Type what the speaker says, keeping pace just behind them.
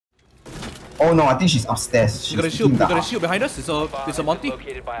Oh no, I think she's upstairs. You got a shield. You got a shield behind us. It's a Monty.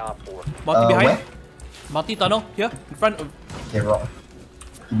 Monty behind. Where? Monty tunnel here in front of. Okay, wrong.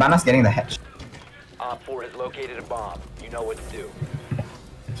 Hibana's getting the hatch. Op 4 has located a bomb. You know what to do.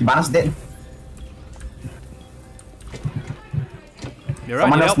 Hibana's dead. You're right.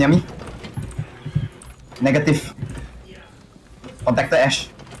 Someone else near me. Negative. Contactor Ash.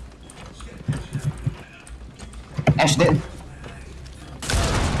 Ash dead.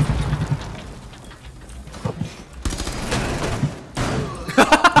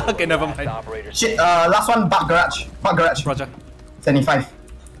 Okay, never mind. Shit, last one, Bug Garage. Bug Garage. Roger. 75.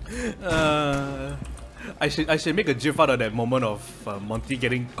 I should make a gif out of that moment of Monty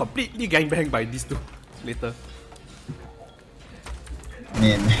getting completely gangbanged by these two later.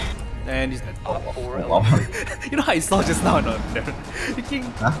 Man. And he's dead. Oh, wow. You know how I saw just now, no? Thinking,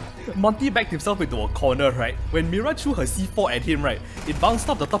 Huh? Monty backed himself into a corner, right? When Mira threw her C4 at him, right, it bounced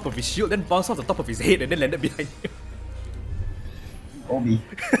off the top of his shield, then bounced off the top of his head, and then landed behind him. Obi.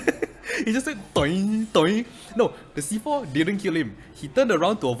 He just said toing, toing. No, the C4 didn't kill him. He turned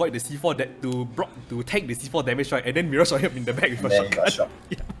around to avoid the C4 to tank the C4 damage, right? And then Mira shot him in the back with a Then he shotgun. got shot.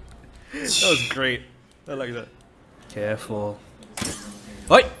 Yeah. That was great. I like that. Careful.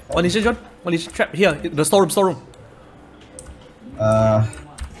 Oi! One is John. One is trapped here. The storeroom. Not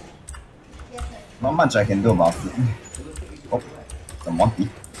much I can do about it. Oh, the Monty.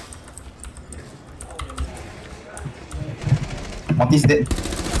 Monty's dead.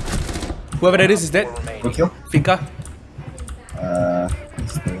 Whoever that is dead. Good kill. Finka.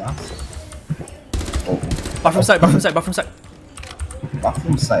 It's the last. Oh, Bathroom side.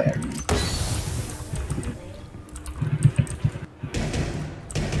 bathroom side.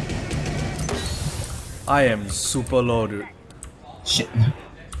 I am super low, dude. Shit.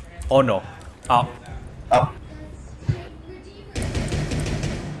 Oh no. Up. Up.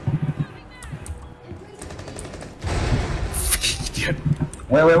 Idiot.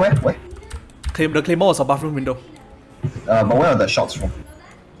 Where? The claymore was a bathroom window. But where are the shots from?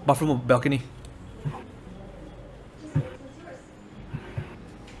 Bathroom balcony.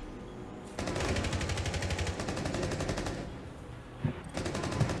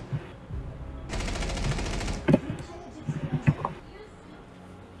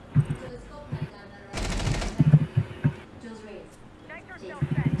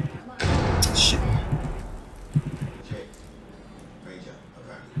 Shit.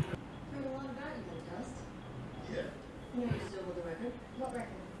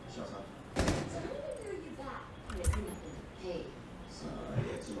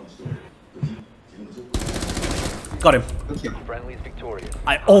 Got him. Good kill. Friendly's victorious.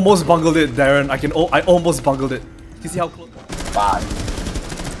 I almost bungled it, Darren. I almost bungled it. You see how close? Bye.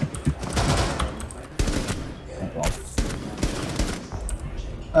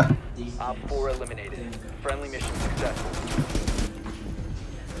 Op 4 eliminated. Friendly mission successful.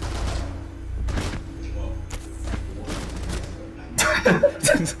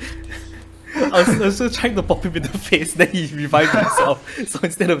 I was still trying to pop him in the face, then he revived himself. So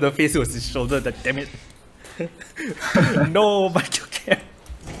instead of the face, it was his shoulder. That damn it. No, but you can't.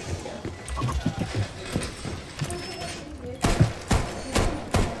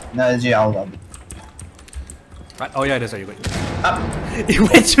 No, it's out of. Right. Oh yeah, that's how you went. Up. It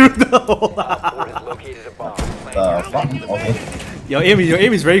went through the hole. Op 4 has located a bomb. Fuck. Okay. Your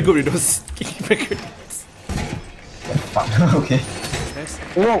aim is very good with those grenades. Fuck. Okay. Yes.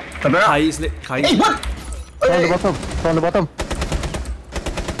 Whoa. Camera. Kai is lit. Kai Hey, is what? From the bottom. From the bottom.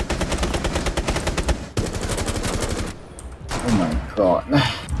 Oh my god.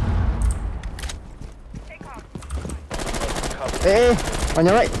 Hey, on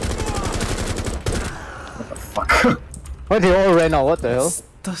your right. What the fuck? Why they all ran out? What the hell?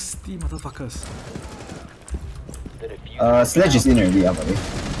 thirsty motherfuckers. The diffuser Sledge is in already, by the way.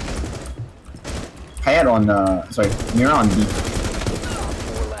 Hayat on, sorry, Mira on B.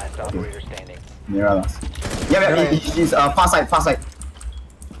 4 last operator standing. Mira last. Yeah, he's far side.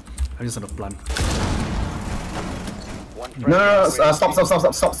 I'm just on a plant. One No,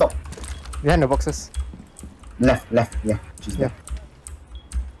 friendly stop. Behind the boxes. Left, yeah. She's Yeah. there.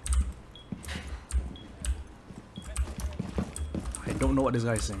 I don't know what this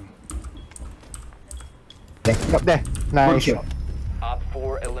guy is saying. Up there. Good Nice. kill. Op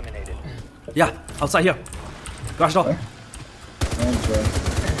 4 eliminated. Yeah, outside here. Garage door. Okay.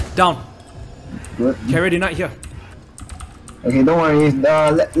 Down. Good. Carry the night here. Okay, don't worry.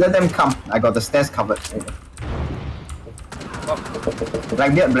 Let them come. I got the stairs covered.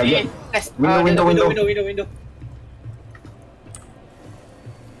 Black beard. Window.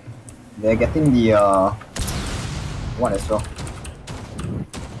 They're getting the one as well.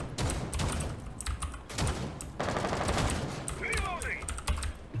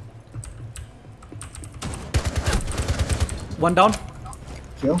 One down.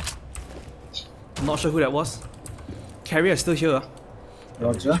 Kill. I'm not sure who that was. Carrier is still here.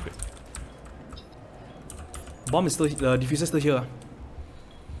 Roger. Bomb is still, diffuser still here.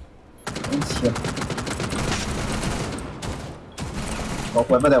 It's here. Got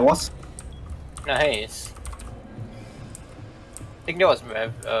whoever that was. Nice. I think that was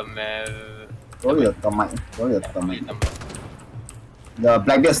Probably a termite. Probably a termite. The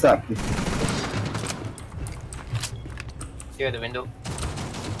Blackbeard still active. Here at the window.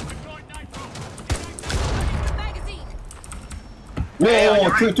 Whoa,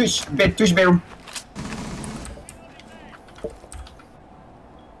 Twitch bedroom.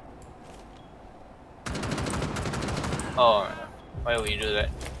 Oh, why would you do that?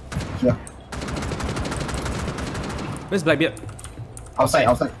 Here. Where's Blackbeard? Outside.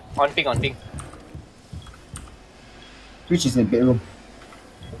 On ping. Twitch is in bedroom.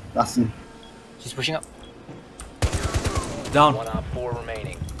 Last scene. He's pushing up. Down. 1 op 4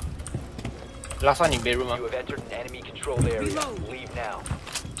 remaining. Last one in bedroom. You have entered an enemy controlled area. Leave now.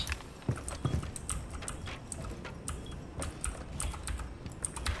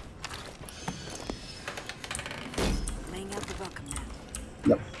 Laying out the welcome mat.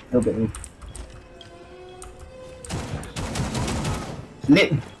 Yep, no bedroom.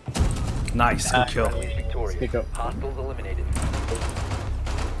 Lit. Nice, good kill. Friendly is victorious. Pick up. Hostiles eliminated.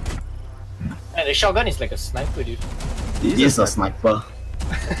 And the shotgun is like a sniper, dude. It is a sniper.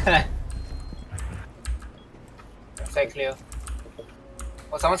 Side clear.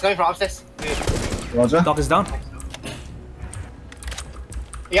 Oh, someone's coming from upstairs. Roger. Dock is down.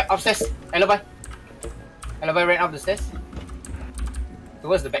 Yeah, upstairs. Alibi ran up the stairs.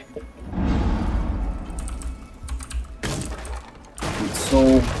 Towards the back.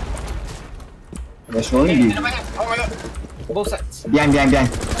 So there should only be Alibi, oh my god. Both sides. behind.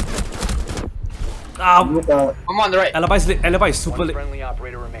 Ah, Look, One more on the right. Alibi's lit. Alibi is super One lit. friendly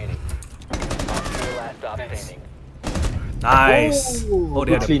operator remaining. Op 4 last stop Nice. standing. Nice. Oh,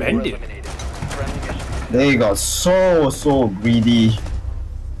 they had a clean. bandit. Eliminated. Friendly mission. they got so greedy.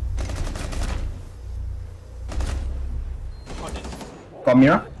 Got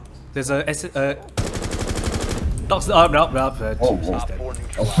mirror? There's a Dock's up. Oh, He's Op dead. 4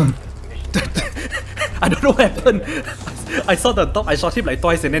 neutralized. I don't know what happened. I saw the top. I shot him like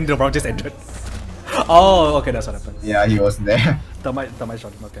twice, and then the round just ended. Oh, okay, that's what happened. Yeah, he was there. Thermite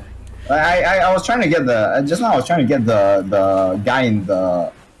shot him. Okay. I was trying to get the just now. I was trying to get the guy in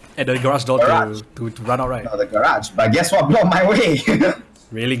the At the garage door Garage. to run out, right? the garage. But guess what? Blocked my way.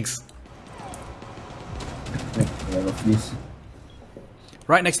 Railings. Whatever, please.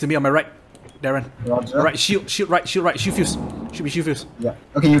 Right next to me on my right, Darren. Roger. Right, shield right, shield fuse. Should be shield fuse. Yeah.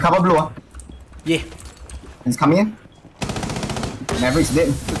 Okay, you cover blue. Yeah, He's coming in. Maverick's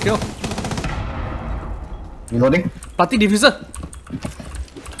dead. good kill. Reloading. Party diffuser.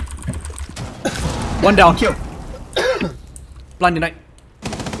 One down. Kill. Blind night.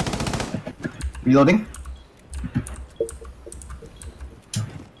 Reloading.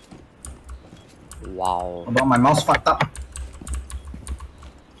 Wow. About my mouse fucked up.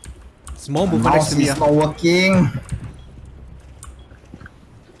 Small mover next Mouse to me. is not working.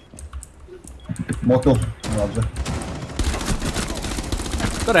 Moto. Roger.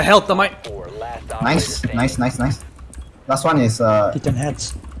 Got a health, Thermite. 4 last operator Nice. standing. Nice. Last one is Kitchen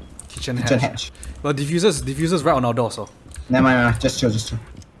heads. Kitchen kitchen hatch. hatch. Well, diffuser's right on our door, so. Never mind. Just chill.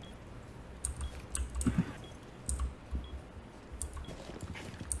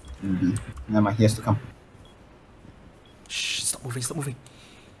 Maybe. Never mind. He has to come. Shh, stop moving.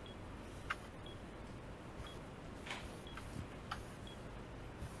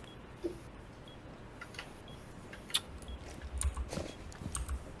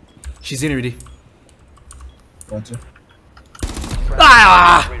 She's in already. Roger. Friendly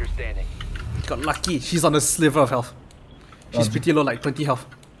Ah! operator standing. Got lucky. She's on a sliver of health. She's Roger. pretty low, like 20 health.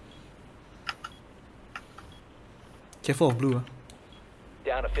 Careful of blue.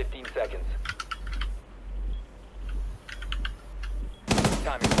 Down to 15 seconds.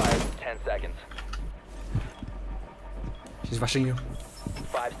 Time expires in 10 seconds. She's rushing you.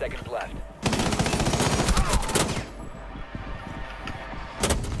 5 seconds left.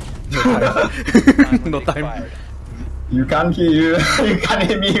 No time. Expired. You can't hear you. You can't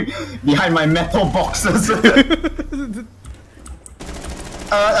hear me behind my metal boxes.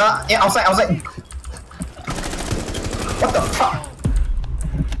 Yeah, outside. What the fuck?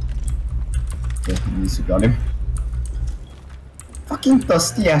 Okay, you got him. Fucking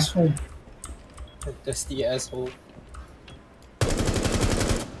thirsty asshole. Dusty asshole.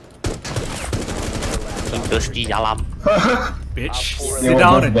 Thirsty yalam. Bitch. Op 4 Sit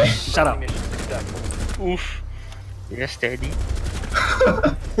down and there. shut up. Mission conducted. Oof. You're steady.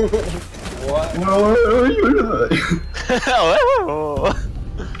 What? Oh.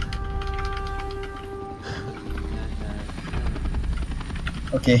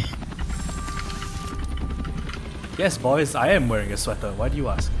 Okay. Yes, boys, I am wearing a sweater. Why do you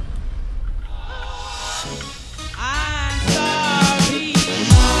ask?